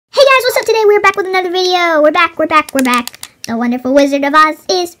we're back with another video. We're back. The Wonderful Wizard of Oz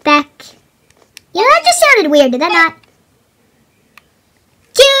is back. Yeah, that just sounded weird, did that not?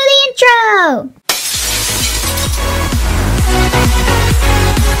 Cue the intro!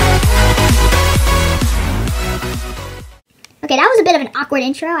 Okay, that was a bit of an awkward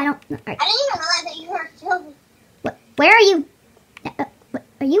intro. I didn't even realize that you were filming. Where are you?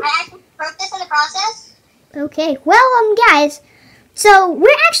 Are you? I actually wrote this in the process. Okay, well, guys, so we're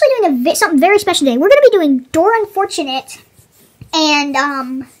actually doing something very special today. We're going to be doing Door Unfortunate and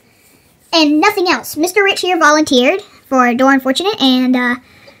nothing else. Mr. Rich here volunteered for Door Unfortunate, and,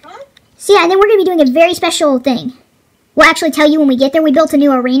 so yeah, and then we're going to be doing a very special thing. We'll actually tell you when we get there. We built a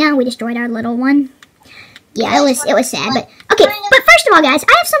new arena. We destroyed our little one. Yeah, it was sad, but, okay, but first of all, guys,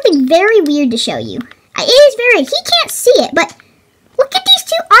 I have something very weird to show you. It is very, he can't see it, but look at these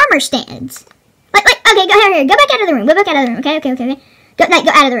two armor stands. Okay, go here, go back out of the room, okay? Go out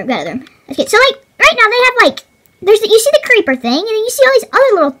of the room, Okay, so, right now they have, you see the creeper thing, and then you see all these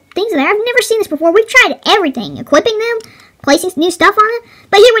other little things in there. I've never seen this before. We've tried everything, equipping them, placing new stuff on them,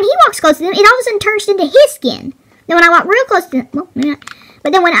 but here, when he walks close to them, it all of a sudden turns into his skin. Then when I walk real close to them, well, maybe not,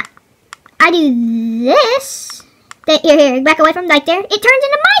 but then when I do this, here, back away from there, it turns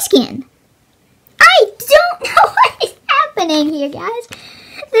into my skin. I don't know what is happening here, guys.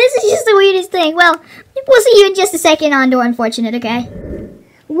 This is just the weirdest thing. Well, we'll see you in just a second on Door Unfortunate, okay?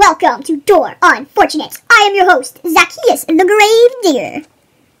 Welcome to Door Unfortunate. I am your host, Zacchaeus the Grave Digger.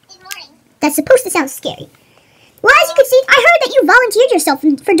 Good morning. That's supposed to sound scary. Well, as you can see, I heard that you volunteered yourself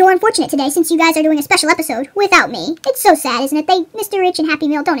for Door Unfortunate today since you guys are doing a special episode without me. It's so sad, isn't it? Mr. Rich and Happy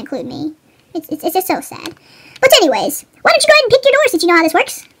Meal don't include me. It's just so sad. But anyways, why don't you go ahead and pick your door since you know how this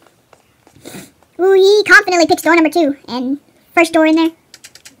works? Ooh, he confidently picks door number 2. And first door in there.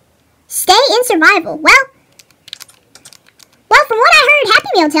 Stay in survival. Well, from what I heard Happy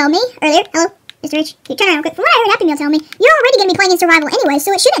Meal tell me earlier. Hello, Mr. Rich. Here, turn around quick. From what I heard Happy Meal tell me, you're already going to be playing in survival anyway,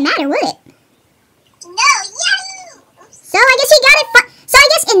 so it shouldn't matter, would it? No, yahoo! So I guess he got it. So I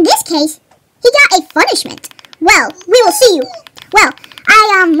guess in this case, he got a punishment. Well, we will see you. Well,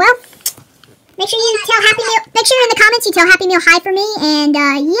 make sure you tell Happy Meal. Make sure in the comments you tell Happy Meal hi for me, and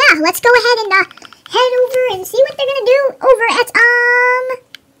yeah, let's go ahead and head over and see what they're gonna do over at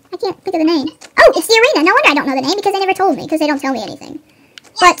I can't think of the name. Oh, it's the arena. No wonder I don't know the name because they never told me because they don't tell me anything.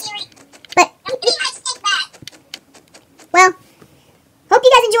 But well, hope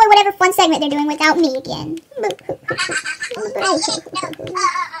you guys enjoy whatever fun segment they're doing without me again.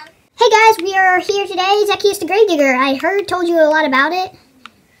 Hey guys, we are here today. Zacchaeus the Grave Digger. I told you a lot about it.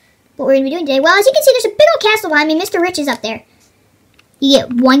 What we're going to be doing today. Well, as you can see, there's a big old castle behind me. Mr. Rich is up there. You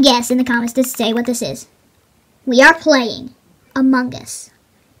get one guess in the comments to say what this is. We are playing Among Us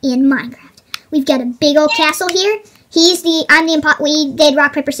in Minecraft. We've got a big old castle here. We did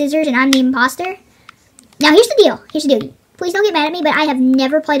rock, paper, scissors, and I'm the imposter. Now, here's the deal. Please don't get mad at me, but I have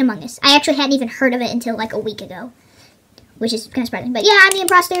never played Among Us. I actually hadn't even heard of it until like a week ago, which is kind of surprising. But yeah, I'm the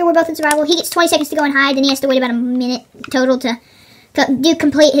imposter. We're both in survival. He gets 20 seconds to go and hide, then he has to wait about a minute total to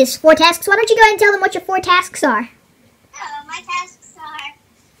complete his 4 tasks. Why don't you go ahead and tell them what your 4 tasks are? My tasks are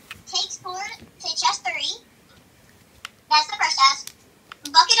take 4 to chest 3. That's the first task.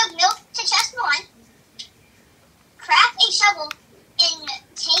 Bucket of milk to chest 1. Craft a shovel and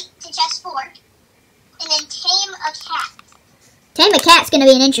take to chest 4. And then tame a cat. Tame a cat's going to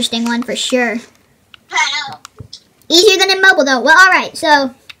be an interesting one for sure. I know. Easier than immobile though. Well, alright,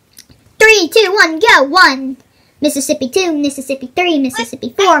 so 3, 2, 1, go. 1. Mississippi 2, Mississippi 3, Mississippi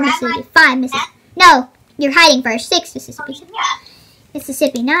 4, Mississippi 5, Mississippi... No, you're hiding first. 6, Mississippi 7.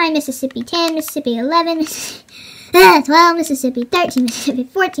 Mississippi 9, Mississippi 10, Mississippi 11, 12, Mississippi 13, Mississippi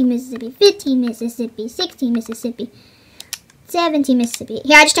 14, Mississippi 15, Mississippi 16, Mississippi 17, Mississippi...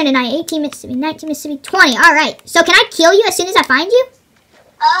 Here, I just turned to 9, 18, Mississippi 19, Mississippi 20. Alright, so can I kill you as soon as I find you?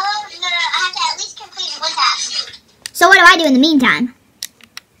 No, I have to at least complete 1 task. So what do I do in the meantime?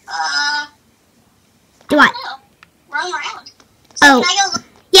 Do what? Roam around. So Oh. can I go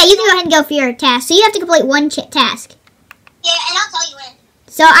Yeah, you can go ahead and go for your task. So you have to complete 1 task. Yeah, and I'll tell you when.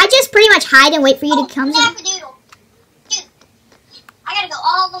 So I just pretty much hide and wait for you to come. Snap-a-doodle. Dude, I gotta go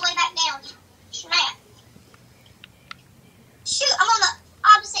all the way back down. Snap. Shoot, I'm on the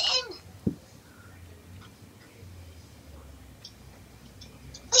opposite end.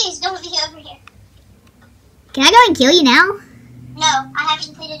 Please, don't be over here. Can I go and kill you now? No, I haven't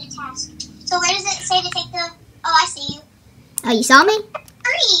completed a task. So where does it say to take the... Oh, I see you. Oh, you saw me? 3!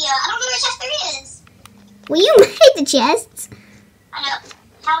 I don't know where chest 3 is. Well, you made the chests. I know.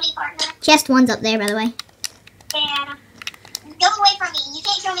 Howdy, partner. Chest 1's up there, by the way. And go away from me. You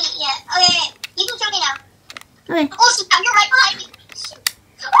can't kill me yet. Okay, you can kill me now. Okay. Oh, you're right behind me.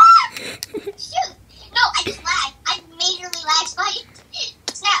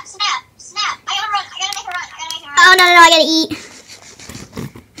 gotta eat.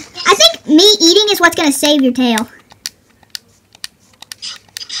 I think me eating is what's gonna save your tail.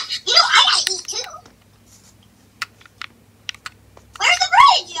 You know, I gotta eat too. Where's the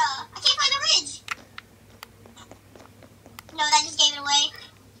bridge? I can't find the bridge. No, that just gave it away.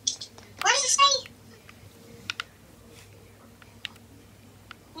 Where does it say?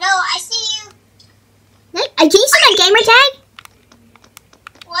 No, I see you. Can you see my gamer tag?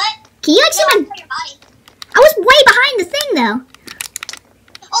 What? Can you like see No, my... I saw your body. I was way behind the thing though.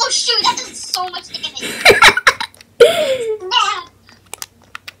 Oh shoot, that does so much damage. Nah.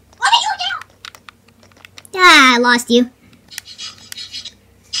 Let me go down. Ah, I lost you.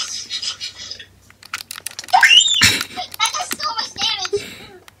 That does so much damage.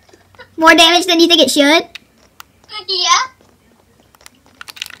 More damage than you think it should? Yeah.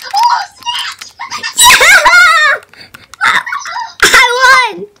 Oh snap! I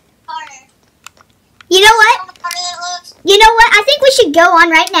won! Harder. You know what? So much harder than it looks. You know what? I think we should go on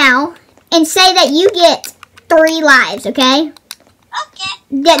right now and say that you get 3 lives, okay? Okay.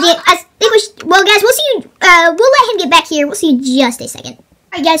 I think we should, well, guys, we'll see you, we'll let him get back here. We'll see you in just a second.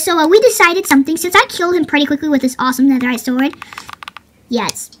 Alright, guys, so we decided something. Since I killed him pretty quickly with this awesome netherite sword. Yeah,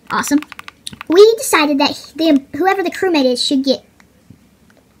 it's awesome. We decided that whoever the crewmate is should get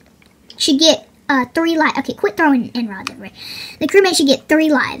 3 lives. Okay, quit throwing in rods everywhere. The crewmate should get 3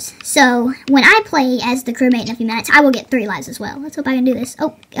 lives. So, when I play as the crewmate in a few minutes, I will get 3 lives as well. Let's hope I can do this.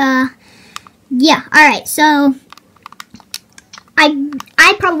 Oh, yeah, alright, so...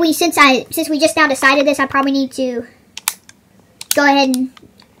 I probably, since we just now decided this, I probably need to go ahead and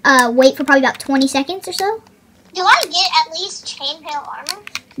wait for probably about 20 seconds or so. Do I get at least chainmail armor?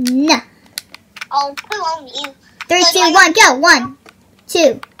 No. Oh, who own you? 3, 2, 1, go! 1,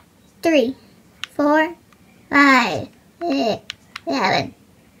 2, 3, 4, 5, 6, 7,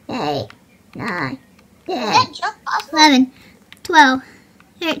 8, 9, 10, Is that jump possible? 11, 12,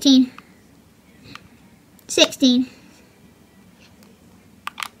 13, 16.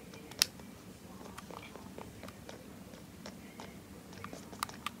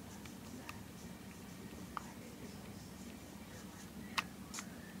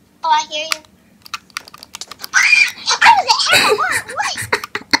 Oh, I hear you. I was at half a heart. What?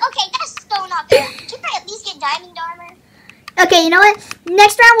 Okay, that's still not fair. Can I at least get diamond armor? Okay, you know what?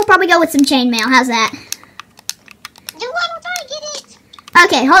 Next round we'll probably go with some chainmail. How's that? Do I don't try to get it?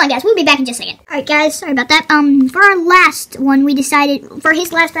 Okay, hold on, guys. We'll be back in just a second. Alright, guys. Sorry about that. For our last one, we decided, for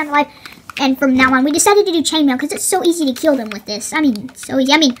his last round of life, and from now on, we decided to do chainmail because it's so easy to kill them with this. I mean, so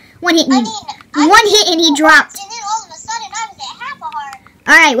easy. I mean, one hit and he dropped. And then all of a sudden, I was at half a heart.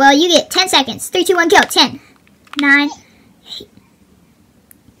 Alright, well, you get 10 seconds. 3, 2, 1, go. 10, 9, 8.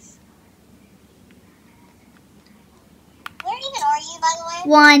 Where even are you, by the way?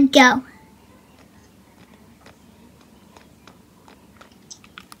 1, go.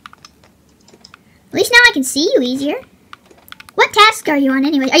 At least now I can see you easier. What task are you on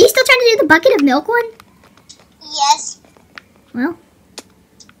anyway? Are you still trying to do the bucket of milk one? Yes. Well,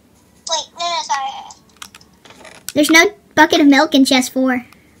 Wait, no, sorry. there's no bucket of milk in chest 4.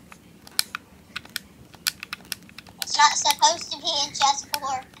 It's not supposed to be in chest 4.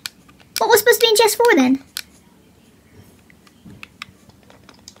 What was supposed to be in chest 4 then?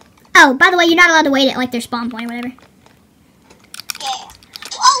 Oh, by the way, you're not allowed to wait at like their spawn point or whatever. Yeah.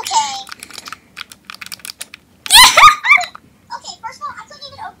 Okay. Okay, first of all, I couldn't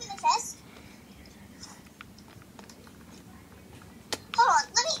even open the chest. Hold on,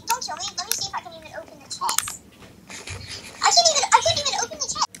 don't kill me. Let me see if I can even open the chest. I couldn't even open the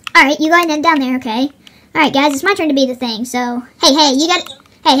chest. Alright, you go ahead and down there, okay? Alright, guys, it's my turn to be the thing, so... Hey, you have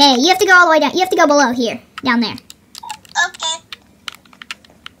to go all the way down. You have to go below here. Down there. Okay.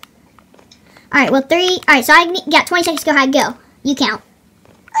 Alright, well, 3... Alright, so I got 20 seconds to go. Go. You count.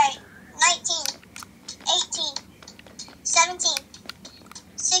 Alright, 19, 18, 17,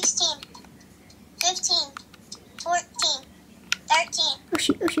 16, 15, 14, 13, Oh,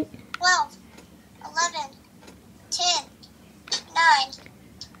 shoot. 12, 11, 10, 9,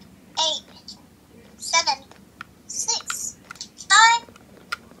 8, 7, 6, 5,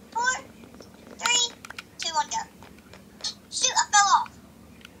 4, 3, 2, 1, go. Shoot, I fell off.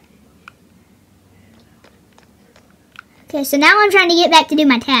 Okay, so now I'm trying to get back to do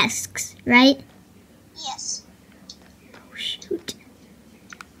my tasks, right? Yes. Oh, shoot.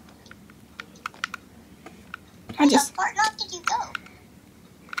 Where the part knock did you go?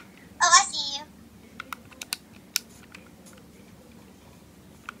 Oh, I see you.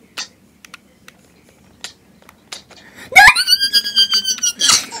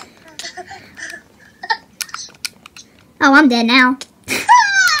 Oh, I'm dead now.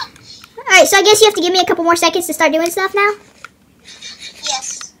 Alright, Alright, so I guess you have to give me a couple more seconds to start doing stuff now?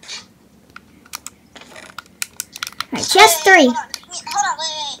 Yes. Alright, chest 3. Hold on,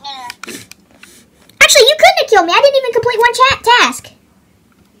 wait, no. Actually, you couldn't have killed me. I didn't even complete one task.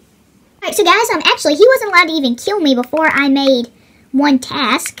 Alright, so guys, actually, he wasn't allowed to even kill me before I made one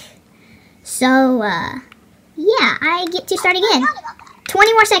task. So, yeah, I get to start again.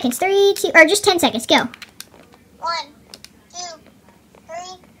 20 more seconds. 3, 2, or just 10 seconds. Go. 1, 2, 3,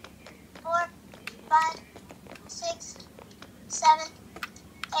 4, 5, 6, 7,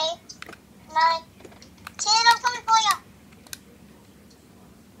 8, 9, 10. I'm coming for you.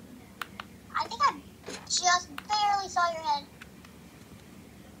 I think I just barely saw your head.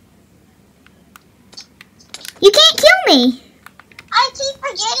 You can't kill me. I keep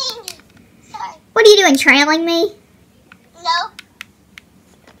forgetting. Sorry. What are you doing, trailing me? No.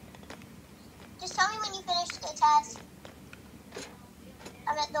 Just tell me when you finish the task.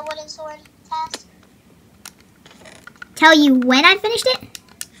 I meant the wooden sword task. Tell you when I finished it?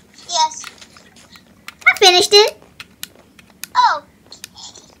 Yes. I finished it. Oh.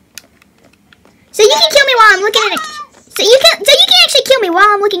 So you can kill me while I'm looking at a... So you can actually kill me while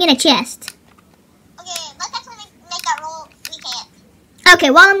I'm looking in a chest. Okay, let's actually make that rule. We can't. Okay,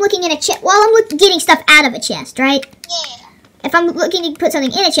 while I'm looking in a chest... While I'm getting stuff out of a chest, right? Yeah. If I'm looking to put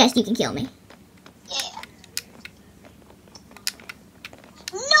something in a chest, you can kill me. Yeah.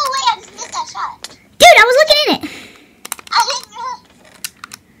 No way, I just missed that shot. Dude, I was looking in it. I didn't know.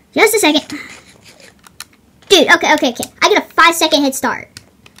 Just a second. Dude, okay. I get a 5-second head start.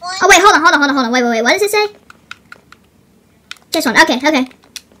 Oh, wait, hold on. Wait. What does it say? Just one. Okay. 1, 2,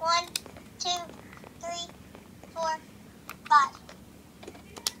 3, 4, 5.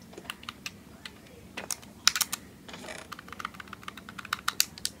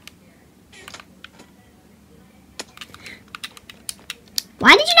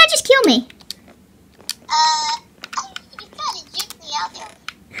 Why did you not just kill me? You kind of juked me out there.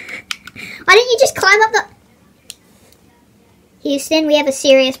 Why didn't you just climb up the... Houston, we have a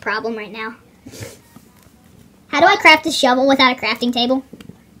serious problem right now. How do I craft a shovel without a crafting table?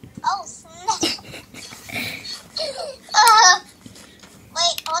 Oh, snap.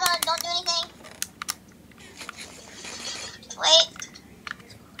 Wait, hold on, don't do anything. Wait.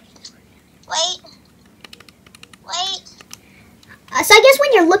 So I guess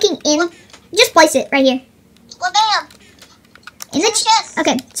when you're looking in... Just place it right here. Well, bam. In the chest.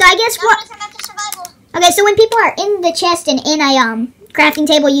 Okay, so I guess Now what... I'm gonna turn back to survival. Okay, so when people are in the chest and in a crafting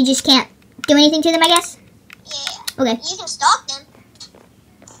table, you just can't do anything to them, I guess? Yeah. Okay. You can stalk them.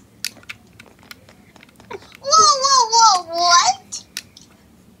 Whoa, what?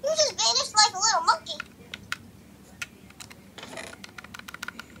 You just vanished like a little monkey.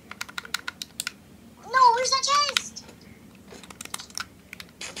 No, where's that chest?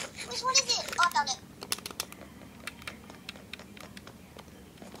 Which one is it? Oh, I found it.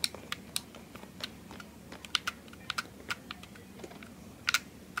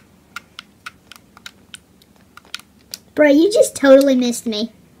 Bro, you just totally missed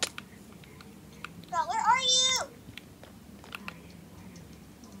me. Bro, where are you?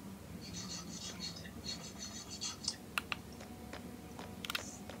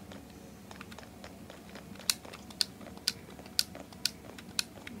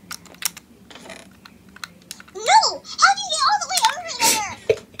 No! How do you get all the way over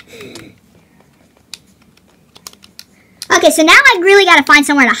there? Okay, so now I really gotta find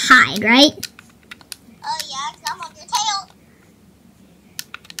somewhere to hide, right? Oh, yeah, 'cause I'm on your tail.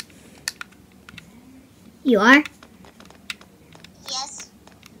 You are? Yes.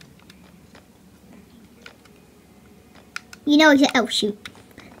 You know exactly... Oh, shoot.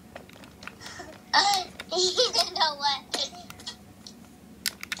 You didn't know what.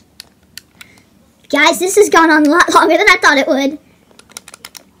 Guys, this has gone on a lot longer than I thought it would.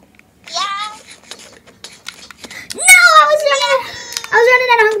 Yeah. No, I was running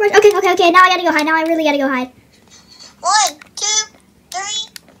out of hunger bars. Okay, now I gotta go hide. Now I really gotta go hide. 1, 2, 3,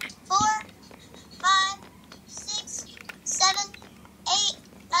 4, 5, 6, 7, 8,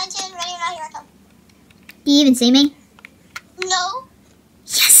 9, 10. Ready or not, here I come. Do you even see me? No.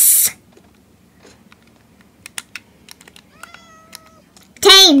 Yes!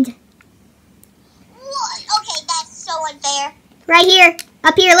 Tamed. What? Okay, that's so unfair. Right here.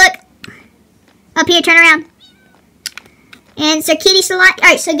 Up here, look. Up here, turn around. And Sir Kitty Salon.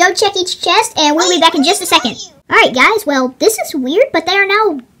 Alright, so go check each chest, and we'll be back in just a second. Alright, guys, well, this is weird, but they are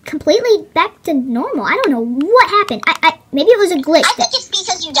now completely back to normal. I don't know what happened. Maybe it was a glitch. I think it's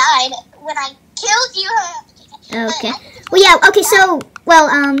because you died when I killed you. Okay. Well, yeah, okay, so, well,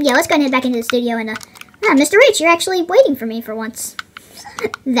 yeah, let's go ahead and head back into the studio, and, Mr. Rich, you're actually waiting for me for once.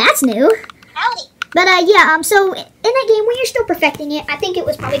 That's new. Howdy. But yeah, so in that game, when you're still perfecting it, I think it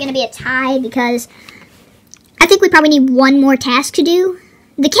was probably going to be a tie because I think we probably need one more task to do.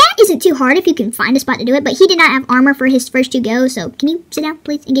 The cat isn't too hard if you can find a spot to do it, but he did not have armor for his first 2 goes, so can you sit down,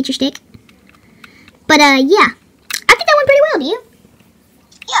 please, and get your stick? But yeah, I think that went pretty well, do you?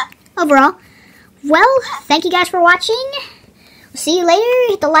 Yeah. Overall. Well, thank you guys for watching. We'll see you later.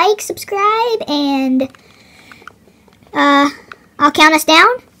 Hit the like, subscribe, and I'll count us down.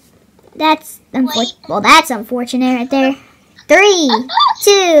 That's unfortunate. Well, that's unfortunate right there. 3,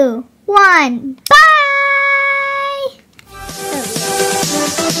 2, 1. Bye!